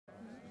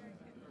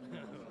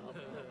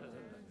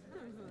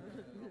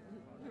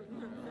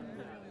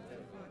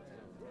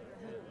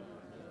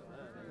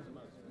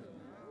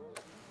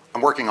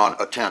I'm working on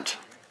a tent.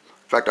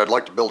 In fact, I'd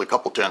like to build a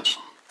couple tents.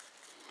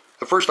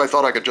 At first I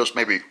thought I could just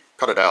maybe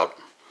cut it out.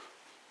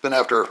 Then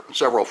after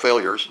several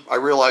failures, I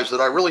realized that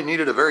I really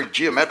needed a very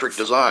geometric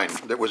design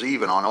that was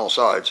even on all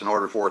sides in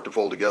order for it to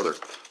fold together.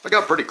 I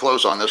got pretty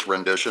close on this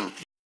rendition,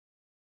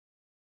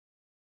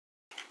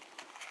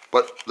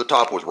 but the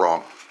top was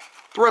wrong.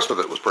 The rest of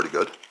it was pretty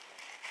good.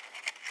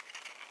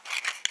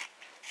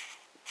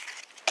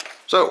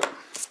 So,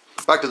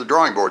 back to the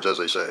drawing boards, as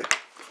they say.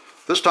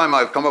 This time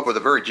I've come up with a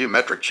very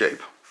geometric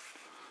shape,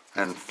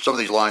 and some of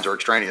these lines are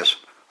extraneous.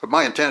 But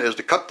my intent is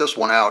to cut this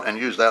one out and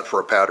use that for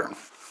a pattern.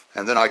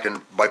 And then I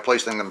can, by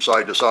placing them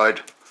side to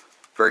side,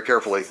 very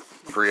carefully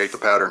create the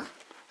pattern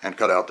and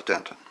cut out the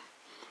tent.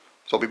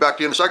 So I'll be back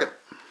to you in a second.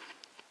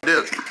 I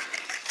did.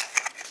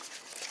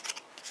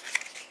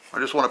 I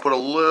just want to put a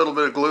little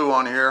bit of glue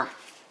on here,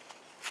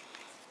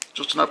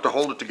 just enough to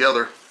hold it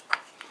together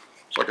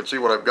so I can see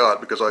what I've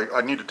got, because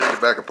I need to take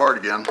it back apart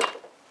again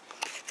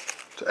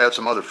to add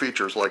some other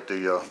features like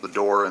the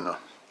door and the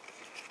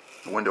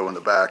window in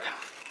the back.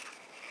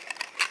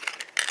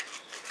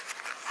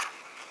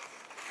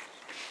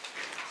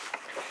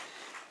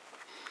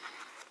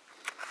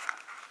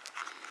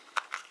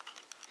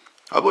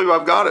 I believe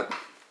I've got it.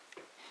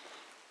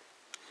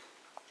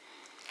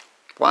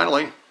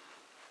 Finally.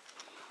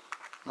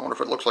 I wonder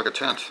if it looks like a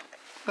tent.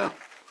 Yeah,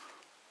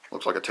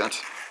 looks like a tent.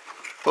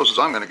 Close as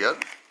I'm going to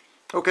get.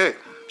 Okay,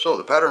 so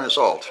the pattern is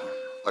solved.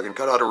 I can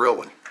cut out a real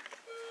one.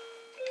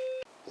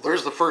 Well,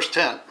 there's the first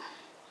tent.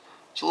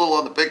 It's a little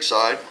on the big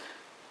side.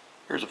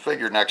 Here's a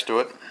figure next to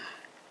it.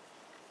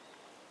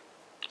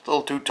 It's a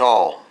little too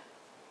tall,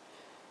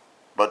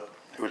 but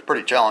it was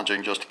pretty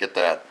challenging just to get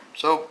that.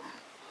 So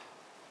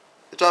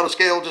it's out of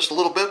scale just a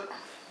little bit,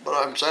 but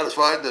I'm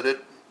satisfied that it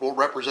will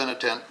represent a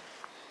tent.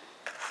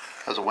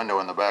 Has a window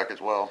in the back as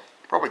well.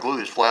 Probably glue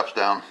these flaps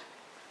down.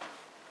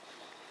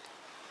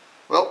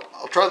 Well,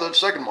 I'll try the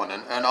second one,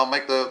 and I'll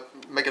make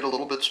it a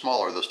little bit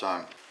smaller this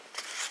time.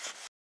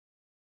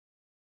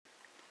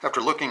 After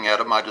looking at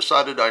them, I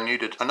decided I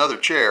needed another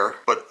chair,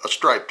 but a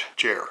striped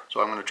chair. So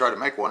I'm going to try to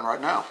make one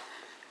right now.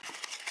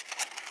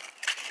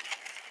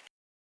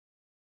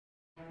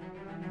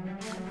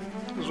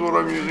 This is what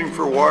I'm using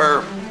for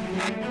wire.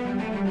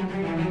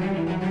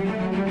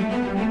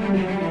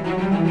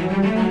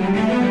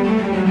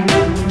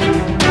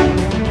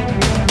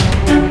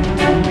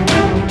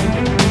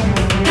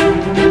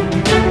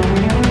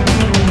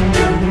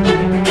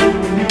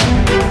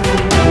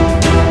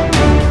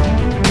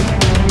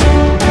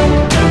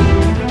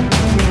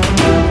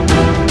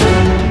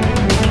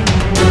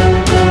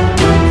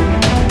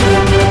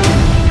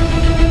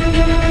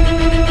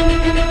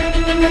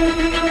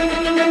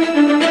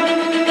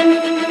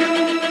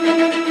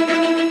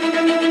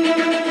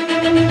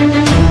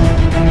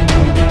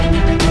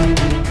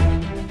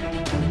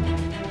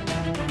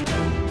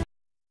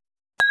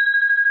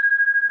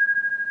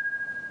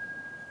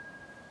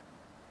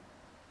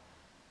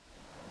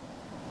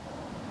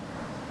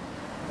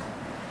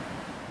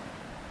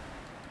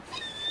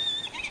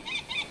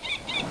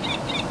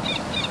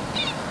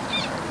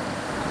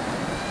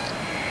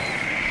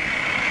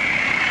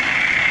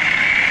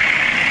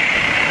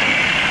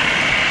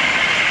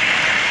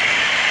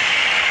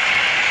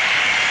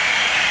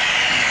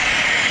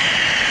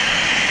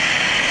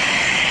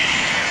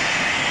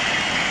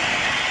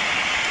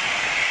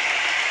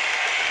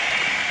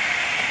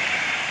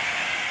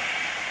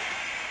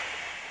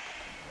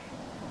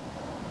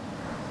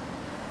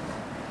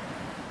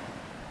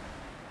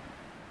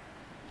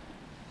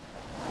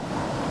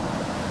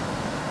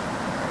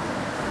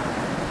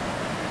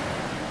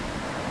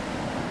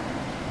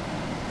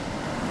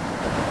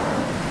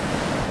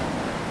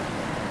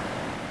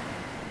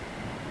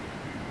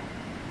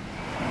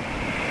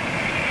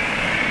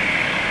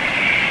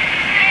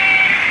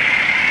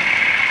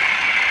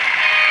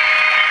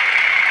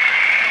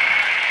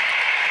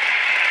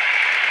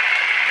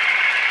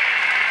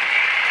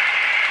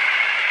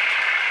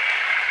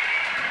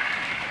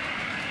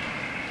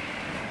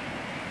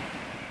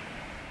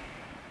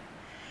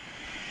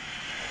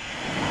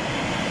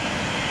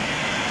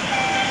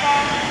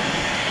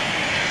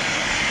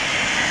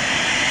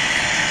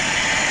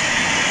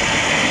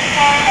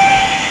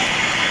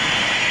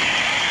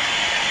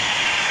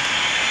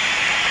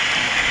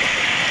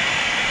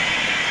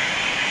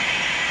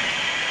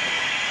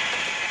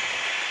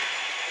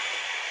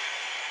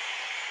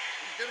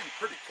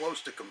 Pretty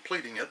close to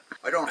completing it.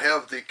 I don't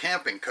have the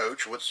camping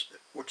coach, which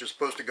is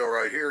supposed to go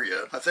right here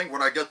yet. I think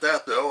when I get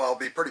that though, I'll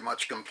be pretty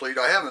much complete.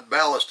 I haven't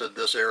ballasted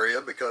this area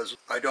because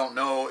I don't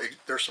know,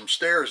 there's some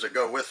stairs that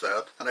go with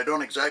that, and I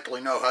don't exactly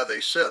know how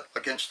they sit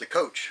against the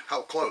coach.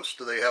 How close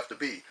do they have to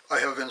be? I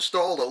have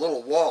installed a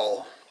little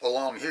wall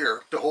along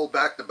here to hold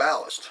back the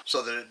ballast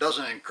so that it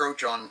doesn't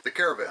encroach on the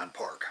caravan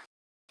park.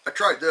 I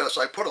tried this.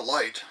 I put a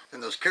light in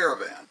this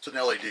Caravan. It's an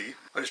LED.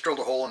 I just drilled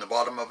a hole in the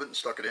bottom of it and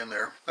stuck it in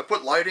there. I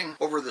put lighting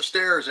over the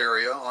stairs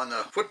area on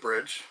the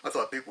footbridge. I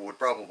thought people would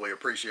probably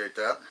appreciate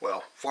that.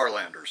 Well,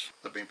 Farlanders.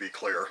 Let me be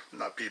clear,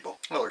 not people.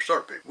 Well, they're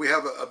sharp people. We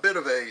have a bit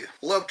of a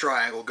love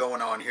triangle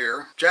going on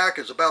here. Jack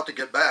is about to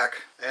get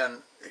back, and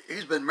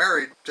he's been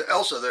married to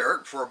Elsa there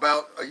for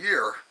about a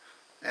year.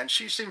 And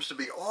she seems to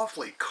be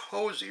awfully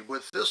cozy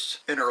with this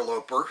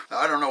interloper.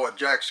 I don't know what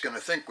Jack's going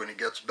to think when he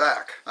gets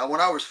back. Now,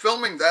 when I was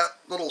filming that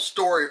little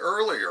story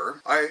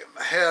earlier, I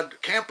had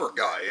camper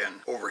guy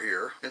in over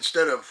here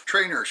instead of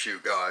trainer shoe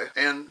guy.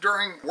 And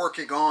during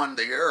working on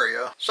the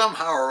area,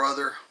 somehow or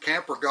other,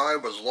 camper guy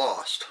was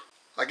lost.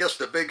 I guess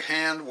the big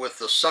hand with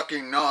the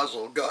sucking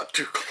nozzle got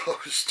too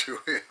close to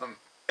him.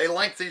 A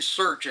lengthy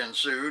search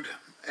ensued,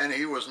 and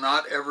he was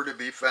not ever to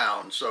be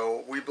found.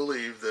 So we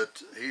believe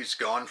that he's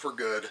gone for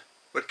good.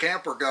 But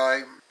Camper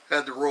Guy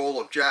had the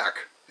role of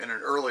Jack in an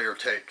earlier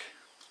take.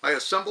 I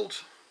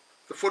assembled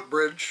the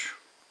footbridge,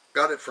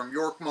 got it from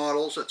York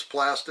Models. It's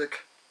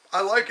plastic.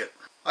 I like it.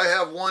 I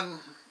have one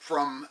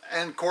from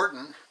Ann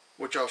Corton,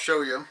 which I'll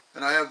show you,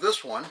 and I have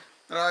this one,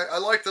 and I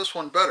like this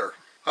one better.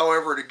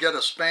 However, to get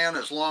a span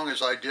as long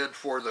as I did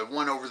for the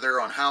one over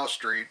there on Howe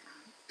Street,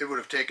 it would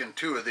have taken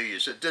two of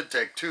these. It did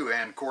take two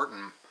Ann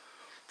Corton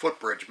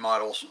footbridge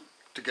models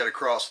to get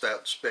across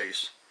that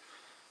space.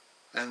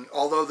 And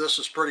although this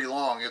is pretty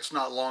long, it's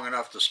not long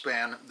enough to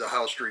span the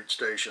Howe Street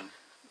station.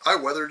 I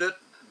weathered it,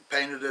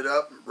 painted it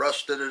up,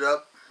 rusted it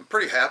up. I'm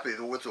pretty happy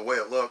with the way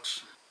it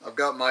looks. I've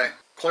got my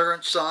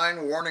clearance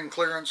sign, warning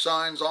clearance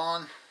signs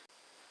on.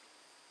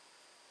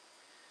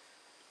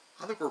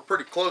 I think we're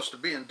pretty close to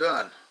being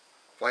done.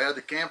 If I had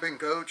the camping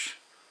coach,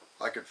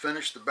 I could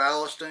finish the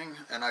ballasting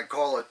and I'd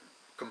call it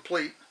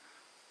complete,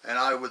 and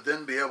I would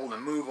then be able to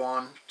move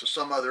on to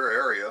some other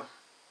area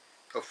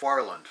of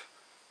Farland.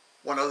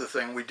 One other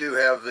thing, we do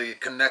have the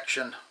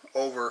connection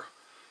over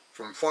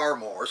from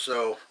Farmore,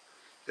 so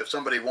if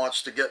somebody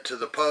wants to get to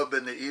the pub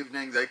in the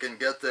evening, they can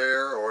get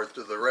there, or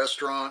to the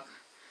restaurant.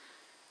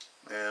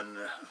 And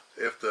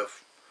if the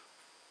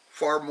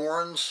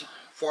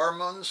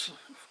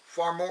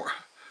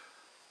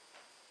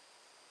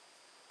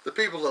the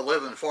people that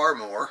live in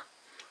Farmore,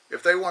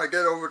 if they want to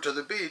get over to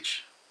the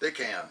beach, they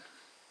can.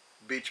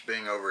 Beach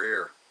being over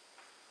here,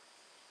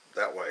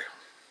 that way.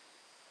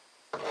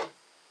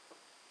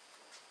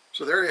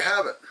 So there you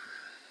have it.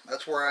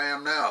 That's where I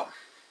am now.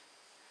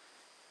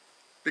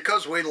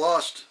 Because we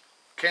lost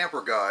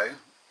Camper Guy,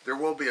 there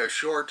will be a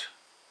short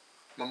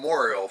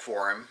memorial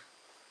for him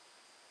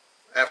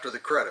after the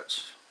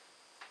credits.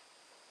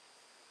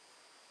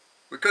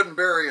 We couldn't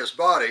bury his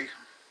body,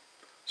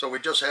 so we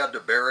just had to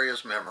bury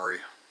his memory.